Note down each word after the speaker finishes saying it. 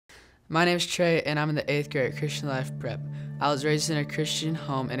My name is Trey, and I'm in the 8th grade at Christian Life Prep. I was raised in a Christian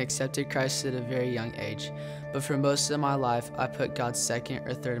home and accepted Christ at a very young age. But for most of my life, I put God second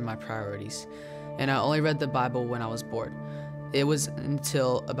or third in my priorities. And I only read the Bible when I was bored. It was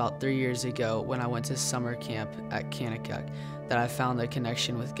until about 3 years ago when I went to summer camp at Kanakuk that I found a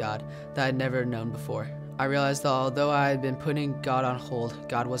connection with God that I'd never known before. I realized that although I had been putting God on hold,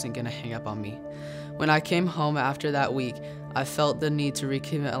 God wasn't going to hang up on me. When I came home after that week, I felt the need to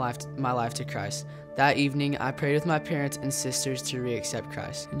recommit my life to Christ. That evening, I prayed with my parents and sisters to re-accept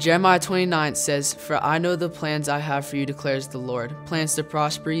Christ. Jeremiah 29 says, "For I know the plans I have for you, declares the Lord, plans to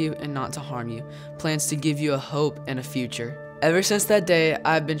prosper you and not to harm you, plans to give you a hope and a future." Ever since that day,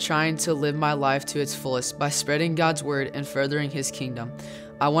 I've been trying to live my life to its fullest by spreading God's word and furthering His kingdom.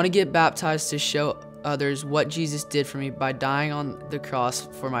 I want to get baptized to show others what Jesus did for me by dying on the cross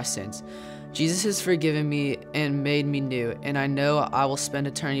for my sins. Jesus has forgiven me and made me new, and I know I will spend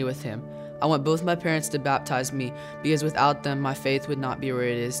eternity with Him. I want both my parents to baptize me because without them, my faith would not be where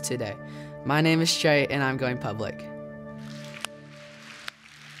it is today. My name is Trey, and I'm going public.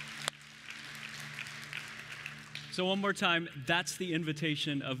 So one more time, that's the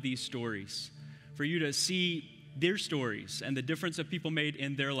invitation of these stories, for you to see their stories and the difference that people made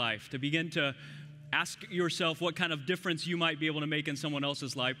in their life, to begin to ask yourself what kind of difference you might be able to make in someone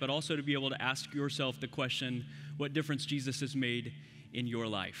else's life, but also to be able to ask yourself the question, what difference Jesus has made in your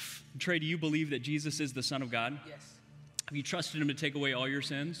life. Trey, do you believe that Jesus is the Son of God? Yes. Have you trusted Him to take away all your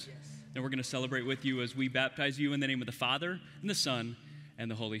sins? Yes. Then we're going to celebrate with you as we baptize you in the name of the Father, and the Son, and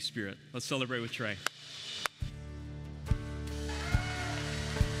the Holy Spirit. Let's celebrate with Trey.